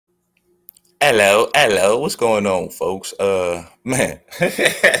Hello, what's going on, folks? Man,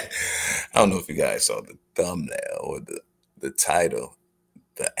 I don't know if you guys saw the thumbnail or the title,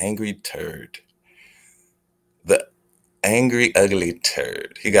 the angry turd, the angry ugly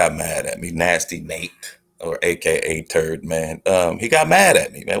turd. He got mad at me, nasty Nate, or AKA Turd Man. He got mad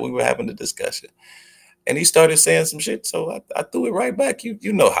at me, man. We were having a discussion, and he started saying some shit, so I threw it right back.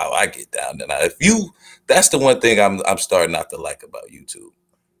 You know how I get down, and that's the one thing I'm starting not to like about YouTube.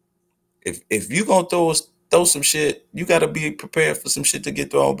 If you gonna throw some shit, you gotta be prepared for some shit to get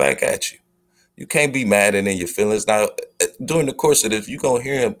thrown back at you. You can't be mad and in your feelings. Now, during the course of this, you're gonna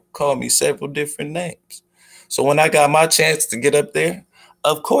hear him call me several different names. So when I got my chance to get up there,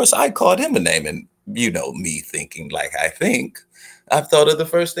 of course I called him a name. And you know me thinking like I think, I thought of the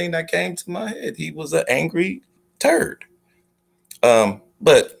first thing that came to my head. He was an angry turd.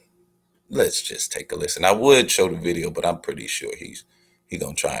 But let's just take a listen. I would show the video, but I'm pretty sure he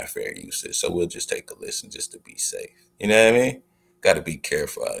gonna try and fair use it. So we'll just take a listen just to be safe. You know what I mean? Got to be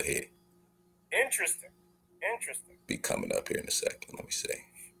careful out here. Interesting. Be coming up here in a second. Let me see.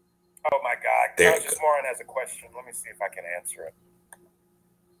 Oh my God. KONsciousmoRON has a question. Let me see if I can answer it.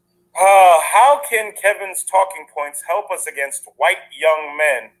 How can Kevin's talking points help us against white young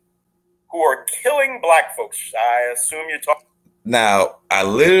men who are killing black folks? I assume you're talking. Now, I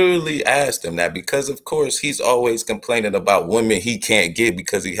literally asked him that because, of course, he's always complaining about women he can't get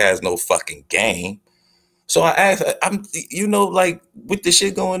because he has no fucking game. So I asked, like with the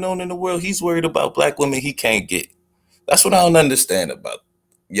shit going on in the world, he's worried about black women he can't get. That's what I don't understand about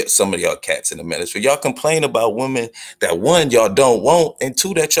some of y'all cats in the ministry. Y'all complain about women that, one, y'all don't want, and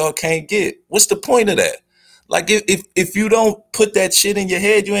two, that y'all can't get. What's the point of that? Like, if you don't put that shit in your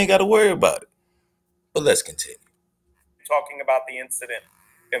head, you ain't got to worry about it. But let's continue. Talking about the incident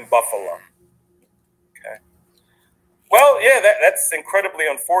in Buffalo. Okay. Well, yeah, that's incredibly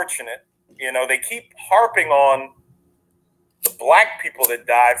unfortunate. You know, they keep harping on the black people that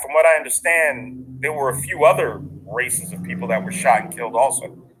died. From what I understand, there were a few other races of people that were shot and killed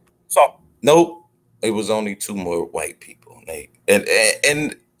also. So nope, it was only two more white people.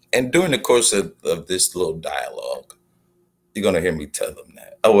 And during the course of this little dialogue, you're gonna hear me tell them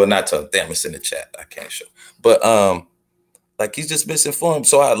that. Oh, well, not tell them. Damn, it's in the chat. I can't show. But like, he's just misinformed.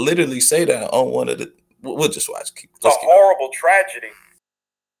 So I literally say that on one of the. We'll just watch. It's a horrible tragedy.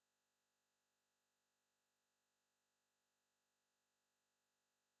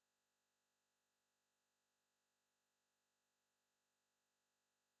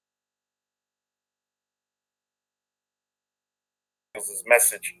 His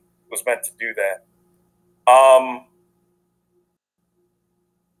message was meant to do that.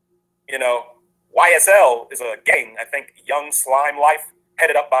 You know, YSL is a gang, I think, Young Slime Life,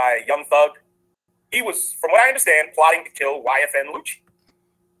 headed up by Young Thug. He was, from what I understand, plotting to kill YFN Lucci.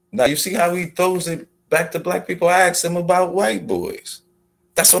 Now, you see how he throws it back to black people? I asked him about white boys.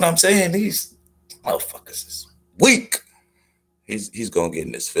 That's what I'm saying. These motherfuckers is weak. He's going to get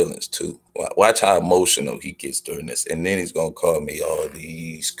in his feelings, too. Watch how emotional he gets during this. And then he's going to call me all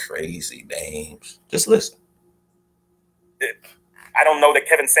these crazy names. Just listen. I don't know that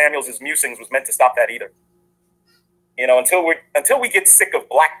Kevin Samuels' musings was meant to stop that either. You know, until we get sick of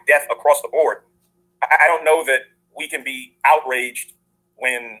black death across the board, I don't know that we can be outraged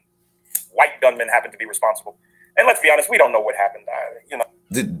when white gunmen happen to be responsible. And let's be honest, we don't know what happened. You know,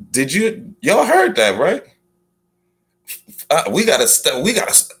 y'all heard that, right? We gotta,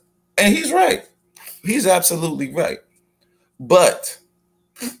 and he's right. He's absolutely right. But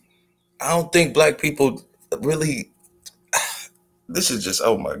I don't think black people really. This is just,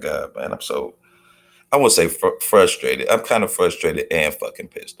 oh my God, man. I won't say frustrated. I'm kind of frustrated and fucking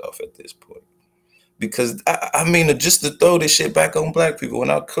pissed off at this point. Because, I mean, just to throw this shit back on black people, when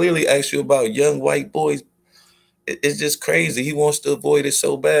I clearly asked you about young white boys, it's just crazy. He wants to avoid it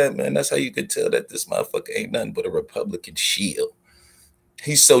so bad, man. That's how you can tell that this motherfucker ain't nothing but a Republican shield.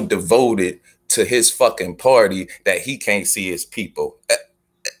 He's so devoted to his fucking party that he can't see his people.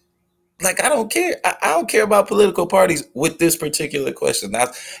 Like, I don't care. I don't care about political parties with this particular question. Now,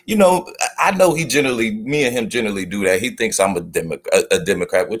 you know, I know me and him generally do that. He thinks I'm a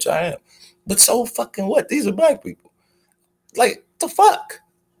Democrat, which I am. But so fucking what? These are black people. Like, the fuck?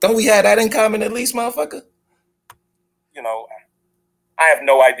 Don't we have that in common at least, motherfucker? You know, I have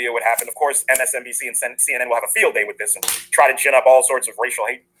no idea what happened. Of course, MSNBC and CNN will have a field day with this and try to gin up all sorts of racial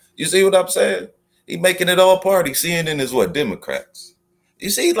hate. You see what I'm saying? He making it all party. CNN is what? Democrats. You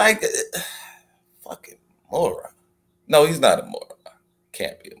see, like, fucking moron. No, he's not a moron.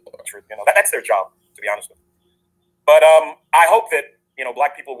 Can't be a moron. You know, that's their job, to be honest with you. But I hope that, you know,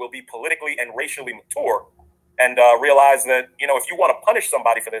 black people will be politically and racially mature and realize that, you know, if you want to punish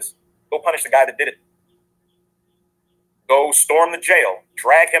somebody for this, Go punish the guy that did it. Go storm the jail,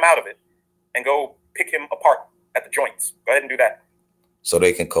 drag him out of it, and go pick him apart at the joints. Go ahead and do that. So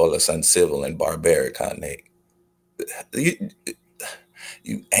they can call us uncivil and barbaric, huh, Nate?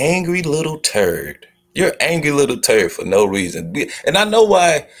 You angry little turd. You're an angry little turd for no reason. And I know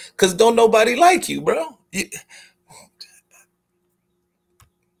why, because don't nobody like you, bro.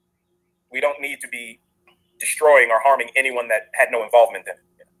 We don't need to be destroying or harming anyone that had no involvement in it.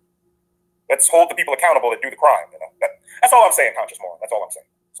 Let's hold the people accountable that do the crime. That's all I'm saying, conscious moron. That's all I'm saying.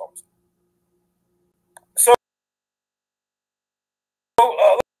 That's all I'm saying. So,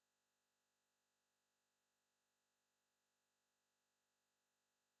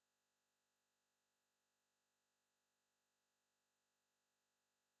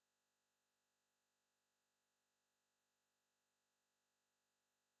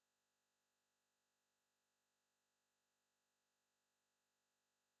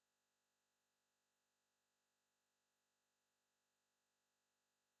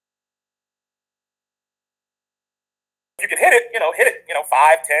 you can hit it, hit it,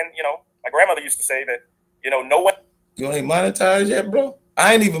 5, 10, my grandmother used to say that, no one. You ain't monetized yet, bro?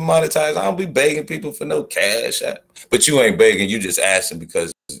 I ain't even monetized. I don't be begging people for no cash. But you ain't begging. You just asking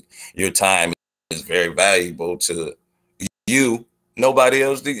because your time is very valuable to you. Nobody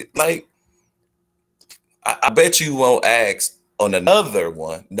else. Like, I bet you won't ask on another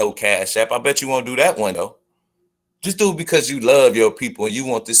one, no cash app. I bet you won't do that one, though. Just do it because you love your people and you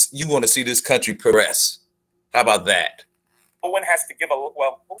want to see this country progress. How about that? No one has to give what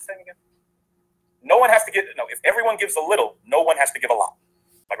was saying again? No one has to give, if everyone gives a little, no one has to give a lot.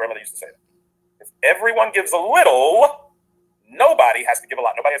 My grandmother used to say that. If everyone gives a little, nobody has to give a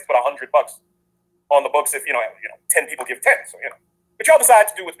lot. Nobody has to put $100 on the books if, 10 people give 10. So, but y'all decide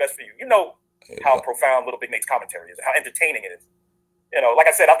to do what's best for you. You know how profound Little Big Nate's commentary is and how entertaining it is. Like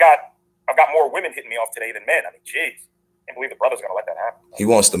I said, I've got more women hitting me off today than men. I mean, jeez. I can't believe the brother's going to let that happen. He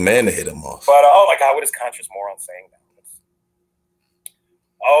wants the man to hit him off. But, oh my God, what is conscious moron saying now?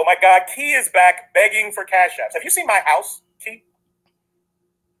 Oh my God, Key is back begging for cash apps. Have you seen my house, Key?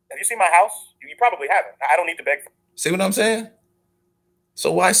 Have you seen my house? You probably haven't. I don't need to beg for. See what I'm saying?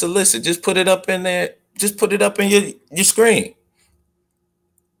 So why solicit? Just put it up in there. Just put it up in your screen.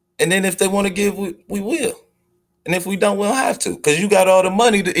 And then if they want to give, we will. And if we don't, we'll have to. Because you got all the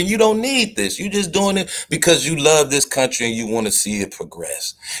money and you don't need this. You're just doing it because you love this country and you want to see it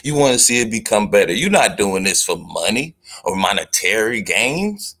progress. You want to see it become better. You're not doing this for money or monetary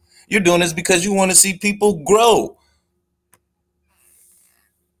gains. You're doing this because you want to see people grow.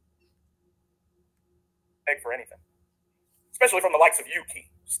 Beg for anything. Especially from the likes of you, Key.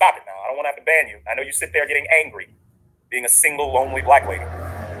 Stop it now. I don't want to have to ban you. I know you sit there getting angry, being a single, lonely black lady.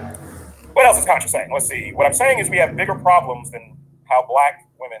 What else is conscious saying? Let's see. What I'm saying is we have bigger problems than how black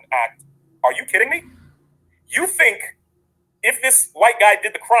women act. Are you kidding me? You think if this white guy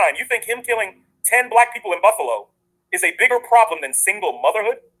did the crime, you think him killing 10 black people in Buffalo is a bigger problem than single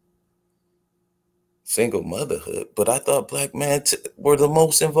motherhood? Single motherhood? But I thought black men were the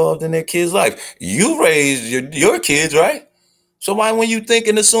most involved in their kids' life. You raised your kids, right? So why, when you think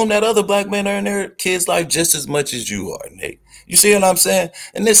and assume that other black men are in their kids' life just as much as you are, Nate? You see what I'm saying?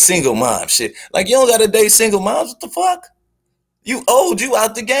 And this single mom shit. Like, you don't got to date single moms. What the fuck? You old. You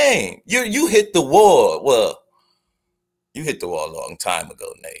out the game. You hit the wall. Well, you hit the wall a long time ago,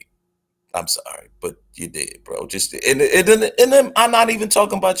 Nate. I'm sorry, but you did, bro. And then I'm not even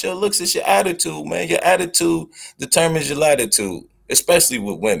talking about your looks. It's your attitude, man. Your attitude determines your latitude, especially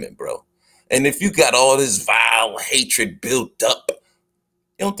with women, bro. And if you got all this vile hatred built up,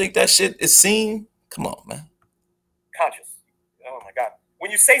 you don't think that shit is seen? Come on, man. Conscious. Oh my God.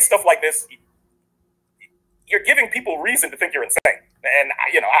 When you say stuff like this, you're giving people reason to think you're insane. And,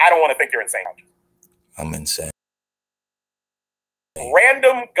 I don't want to think you're insane. I'm insane.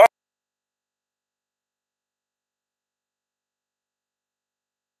 Random gun.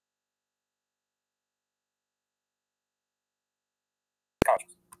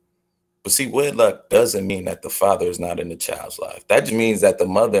 But see, wedlock doesn't mean that the father is not in the child's life. That just means that the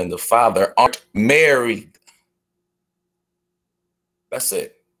mother and the father aren't married. That's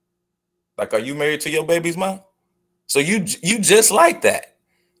it. Like, are you married to your baby's mom? So you just like that.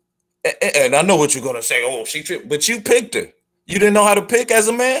 And I know what you're going to say. Oh, she tripped. But you picked her. You didn't know how to pick as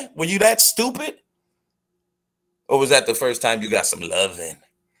a man? Were you that stupid? Or was that the first time you got some loving?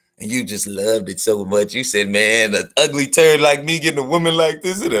 And you just loved it so much. You said, man, an ugly turd like me getting a woman like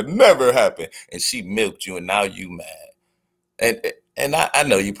this, it'll never happen. And she milked you, and now you mad. And I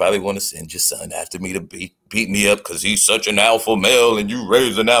know you probably want to send your son after me to beat me up because he's such an alpha male and you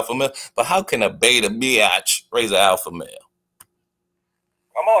raised an alpha male. But how can a beta biatch raise an alpha male?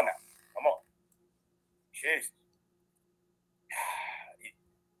 Come on now.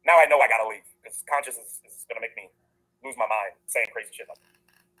 I know I gotta leave because Conscious is gonna make me lose my mind saying crazy shit like that.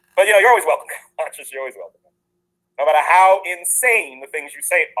 But you know, you're always welcome, Conscious. You're always welcome. No matter how insane the things you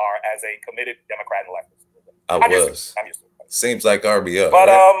say are as a committed Democrat and leftist. I'm used to it. Seems like RBO. But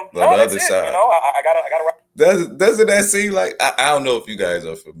right? no, the that's other it. side. You know, I gotta. Doesn't that seem like I don't know if you guys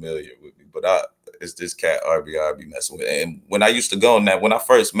are familiar with me, but it's this cat RBO I be messing with. And when I used to go on that, when I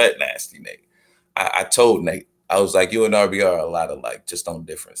first met Nasty Nate, I told Nate, I was like, you and RBO are a lot of like just on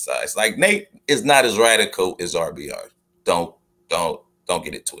different sides. Like Nate is not as radical as RBO. Don't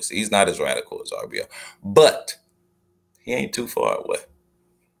get it twisted. He's not as radical as RBO, but he ain't too far away.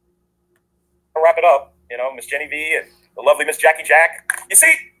 I'll wrap it up. You know, Miss Jenny V and the lovely Miss Jackie Jack. You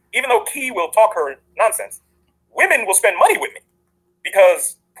see, even though Key will talk her nonsense, women will spend money with me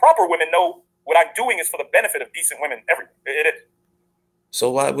because proper women know what I'm doing is for the benefit of decent women everywhere. It is.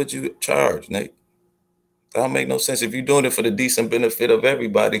 So why would you charge, Nate? That don't make no sense. If you're doing it for the decent benefit of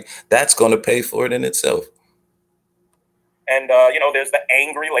everybody, that's going to pay for it in itself. And, you know, there's the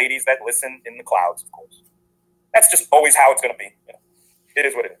angry ladies that listen in the clouds, of course. That's just always how it's going to be. You know, it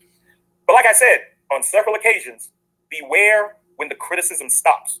is what it is. But like I said, on several occasions, beware when the criticism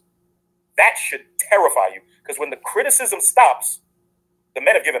stops. That should terrify you because when the criticism stops, the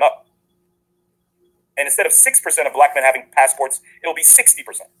men have given up. And instead of 6% of black men having passports, it'll be 60%.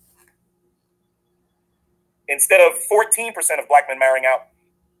 Instead of 14% of black men marrying out,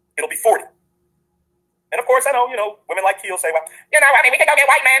 it'll be 40. And of course, I know, you know, women like Keel say, well, you know, I mean, we can go get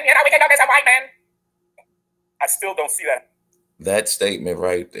white men. You know, we can go get some white men. I still don't see that. That statement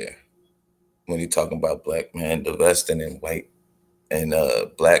right there, when you're talking about black men divesting and white and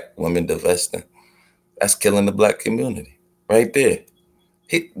black women divesting, that's killing the black community right there.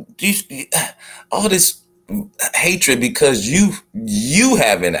 All this hatred because you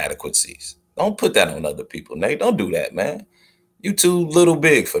have inadequacies. Don't put that on other people, Nate. Don't do that, man. You too little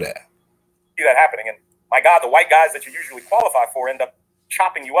big for that. See that happening, and my God, the white guys that you usually qualify for end up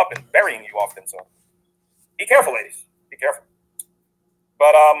chopping you up and burying you often. So be careful, ladies. Be careful.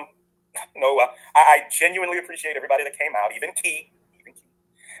 But no, I genuinely appreciate everybody that came out, even Key,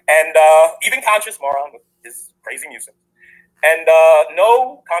 and even KONsciousmoRON with his crazy music. And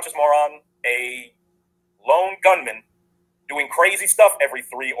no KONsciousmoRON, a lone gunman doing crazy stuff every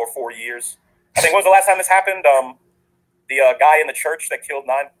 3 or 4 years. I think, when was the last time this happened? The guy in the church that killed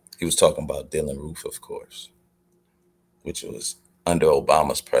 9. He was talking about Dylan Roof, of course, which was under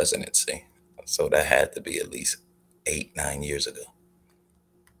Obama's presidency. So that had to be at least 8-9 years ago.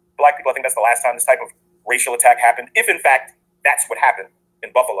 Black people, I think that's the last time this type of racial attack happened, if in fact that's what happened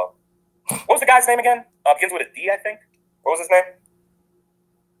in Buffalo. What was the guy's name again? Begins with a D, I think. What was his name?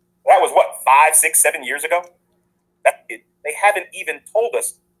 That was what, 5, 6, 7 years ago? They haven't even told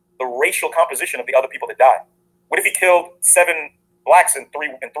us the racial composition of the other people that died. What if he killed 7 blacks and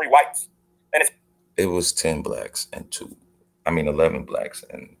 3 whites? And it was 10 blacks and 11 blacks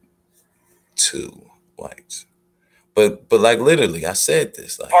and 2 whites. But like literally, I said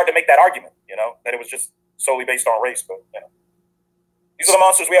this. Like, it's hard to make that argument, you know, that it was just solely based on race. But you know, these are the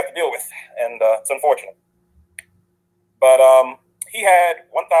monsters we have to deal with, and it's unfortunate. But he had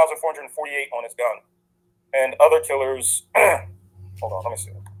 1,448 on his gun, and other killers. Hold on, let me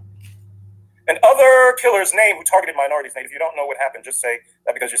see. And other killers named who targeted minorities. Nate, if you don't know what happened, just say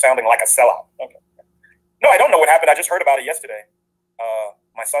that because you're sounding like a sellout. Okay. No, I don't know what happened. I just heard about it yesterday.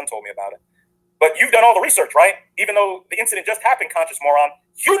 My son told me about it. But you've done all the research, right? Even though the incident just happened, KONsciousmoRON,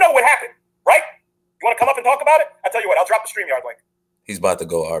 you know what happened, right? You want to come up and talk about it? I tell you what, I'll drop the StreamYard link. He's about to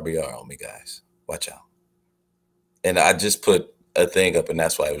go RBR on me, guys. Watch out. And I just put a thing up, and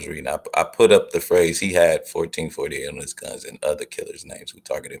that's why I was reading. I put up the phrase, he had 1448 on his guns and other killers' names who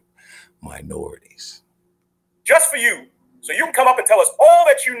targeted minorities. Just for you, so you can come up and tell us all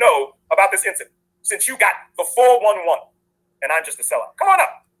that you know about this incident, since you got the 411, and I'm just a sellout. Come on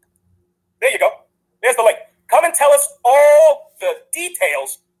up. There you go. There's the link. Come and tell us all the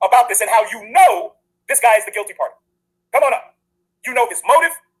details about this and how you know this guy is the guilty party. Come on up. You know his motive.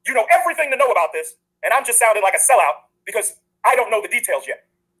 You know everything to know about this. And I'm just sounding like a sellout because I don't know the details yet.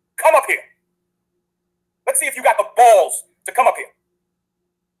 Come up here. Let's see if you got the balls to come up here.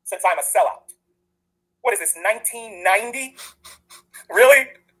 Since I'm a sellout. What is this, 1990? Really?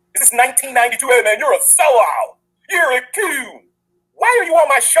 Is this 1992? Hey, man, you're a sellout. You're a coon. Why are you on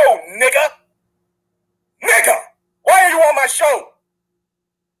my show, nigga? Nigga! Why are you on my show?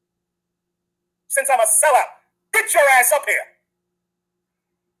 Since I'm a sellout, get your ass up here.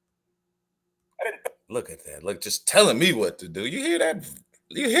 I didn't. Look at that. Look, just telling me what to do. You hear that?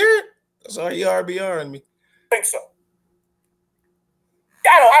 You hear it? That's all you RBRing me. I think so.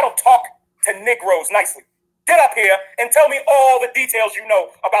 I don't talk to Negroes nicely. Get up here and tell me all the details you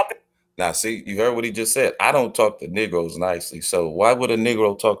know about the Now, see, you heard what he just said. I don't talk to Negroes nicely. So why would a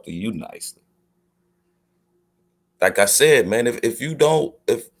Negro talk to you nicely? Like I said, man, if you don't,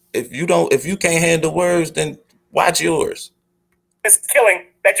 if you can't handle words, then watch yours. This killing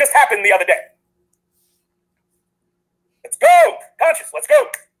that just happened the other day. Let's go, Conscious. Let's go.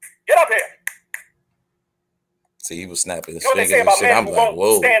 Get up here. See, he was snapping his You know what they fingers say and about shit. men I'm who like, won't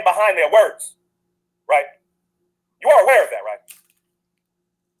whoa. stand behind their words, right? You are aware of that, right?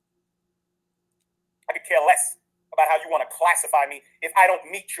 I could care less about how you want to classify me if I don't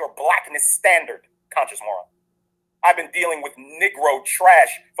meet your blackness standard, Conscious Moron. I've been dealing with Negro trash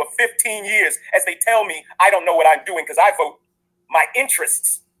for 15 years as they tell me I don't know what I'm doing because I vote my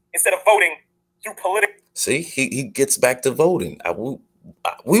interests instead of voting through political. See, he gets back to voting.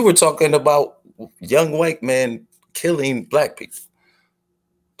 We were talking about young white men killing black people,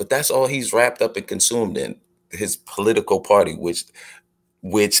 but that's all he's wrapped up and consumed in his political party,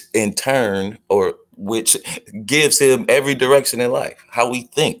 which in turn, or which gives him every direction in life, how he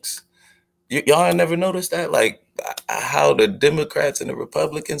thinks. Y'all never noticed that? Like how the Democrats and the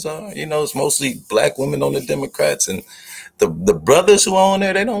Republicans are? You know, it's mostly black women on the Democrats, and the brothers who are on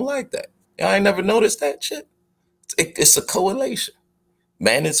there, they don't like that. Y'all ain't never noticed that shit? It's a coalition.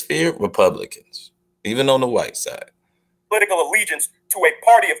 Manosphere Republicans, even on the white side. Political allegiance to a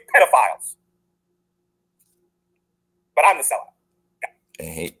party of pedophiles. But I'm the sellout.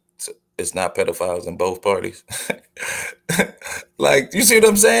 And it's not pedophiles in both parties. Like, you see what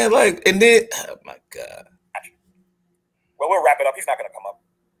I'm saying? Like, and then, oh my God. Well, we'll wrap it up. He's not going to come up.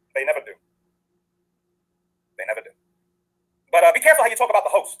 They never do. They never do. But be careful how you talk about the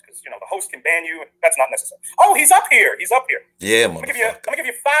host, because the host can ban you. That's not necessary. Oh, he's up here. He's up here. Yeah, I'm gonna give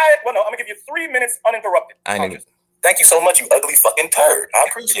you 3 minutes uninterrupted. Thank you so much, you ugly fucking turd. I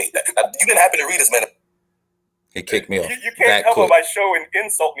appreciate that. You didn't happen to read this, man. He kicked me off. You can't help it by showing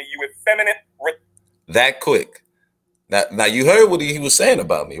insult me, you effeminate. That quick. Now you heard what he was saying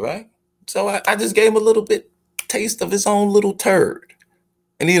about me, right? So I just gave him a little bit taste of his own little turd,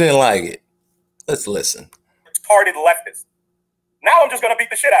 and he didn't like it. Let's listen. Retarded leftist. Now I'm just gonna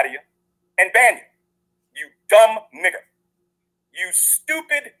beat the shit out of you and ban you. You dumb nigger. You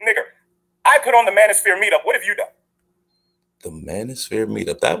stupid nigger. I put on the Manosphere meetup. What have you done? The Manosphere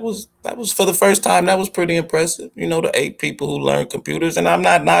meetup. That was for the first time. That was pretty impressive. You know, the 8 people who learned computers, and I'm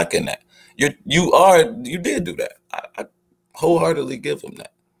not knocking that. You did do that. I wholeheartedly give them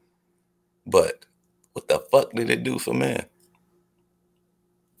that. But what the fuck did it do for men?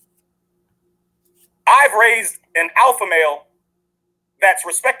 I've raised an alpha male that's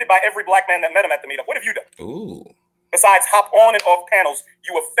respected by every black man that met him at the meetup. What have you done? Ooh. Besides hop on and off panels,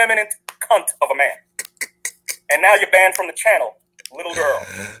 you effeminate cunt of a man. And now you're banned from the channel, little girl.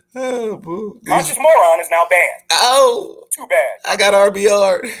 Oh, boo. KONsciousmoRON is now banned. Oh. Too bad. I got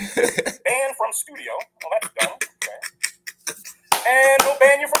RBR. Banned from studio. Well, that's dumb. Okay. And we'll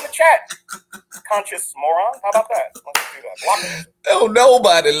ban you from the chat. KONsciousmoRON. How about that? Let's do that. Block it. Oh,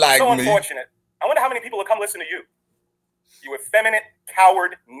 nobody like so me. Unfortunate. I wonder how many people will come listen to you. You effeminate,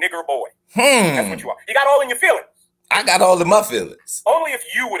 coward, nigger boy. That's what you are. You got all in your feelings. I got all in my feelings. Only if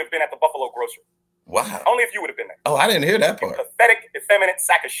you would have been at the Buffalo grocery. Wow. Only if you would have been there. Oh, I didn't hear that part. You pathetic, effeminate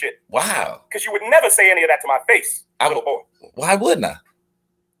sack of shit. Wow. Because you would never say any of that to my face, little boy. Why wouldn't I?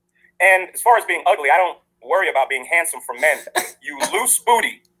 And as far as being ugly, I don't worry about being handsome for men. You loose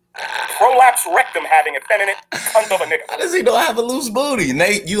booty, prolapse rectum having effeminate cunt of a nigga. How does he know I have a loose booty?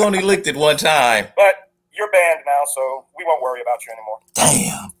 Nate, you only licked it one time. But you're banned now, so we won't worry about you anymore.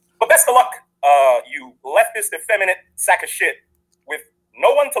 Damn. But best of luck, you leftist, effeminate sack of shit with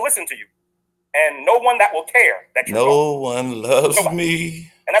no one to listen to you. And no one that will care that you're No one loves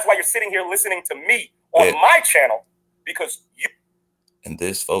me. And that's why you're sitting here listening to me on my channel, because you. And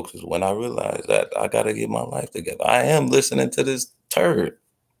this, folks, is when I realized that I got to get my life together. I am listening to this turd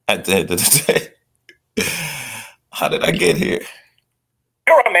at the end of the day. How did I get here?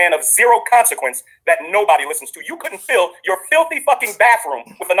 You're a man of zero consequence that nobody listens to. You couldn't fill your filthy fucking bathroom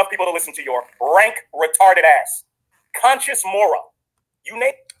with enough people to listen to your rank, retarded ass. KONsciousmoRON. You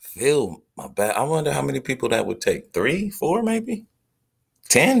name. Fill my bath. I wonder how many people that would take. 3, 4, maybe?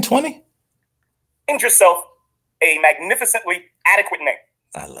 10, 20? Find yourself a magnificently adequate name.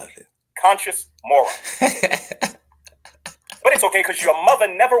 I love it. KONsciousmoRON. But it's okay because your mother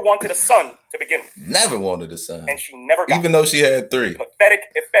never wanted a son to begin with. Never wanted a son. And she never got even though she had 3. Pathetic,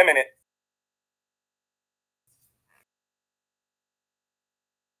 effeminate.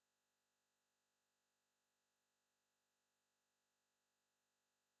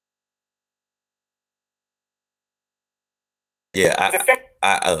 Yeah,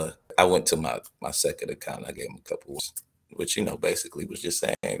 I went to my second account. I gave him a couple. which, you know, basically was just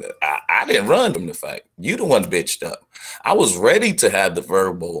saying that I didn't run from the fight. You the one bitched up. I was ready to have the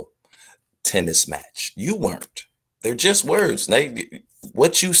verbal tennis match. You weren't. They're just words.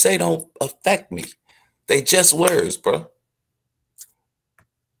 What you say don't affect me. They just words, bro.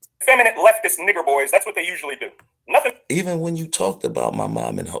 Feminine leftist nigger boys, that's what they usually do. Nothing. Even when you talked about my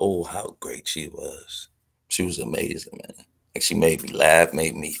mom and how great she was amazing, man. Like, she made me laugh,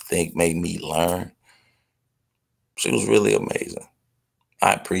 made me think, made me learn. She was really amazing.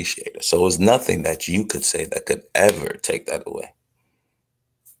 I appreciate it. So it's nothing that you could say that could ever take that away.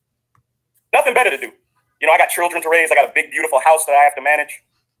 Nothing better to do. You know, I got children to raise. I got a big, beautiful house that I have to manage.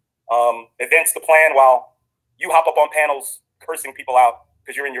 Events to plan while you hop up on panels cursing people out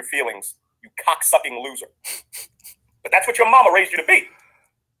because you're in your feelings. You cocksucking loser. But that's what your mama raised you to be.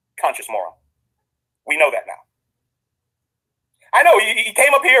 Conscious moron. We know that now. I know, he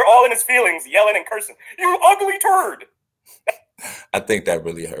came up here all in his feelings, yelling and cursing. You ugly turd. I think that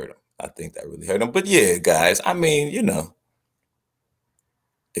really hurt him. But yeah, guys, I mean, you know,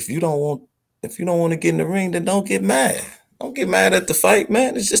 if you don't want to get in the ring, then don't get mad. Don't get mad at the fight,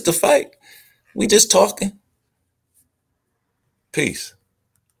 man. It's just a fight. We just talking. Peace.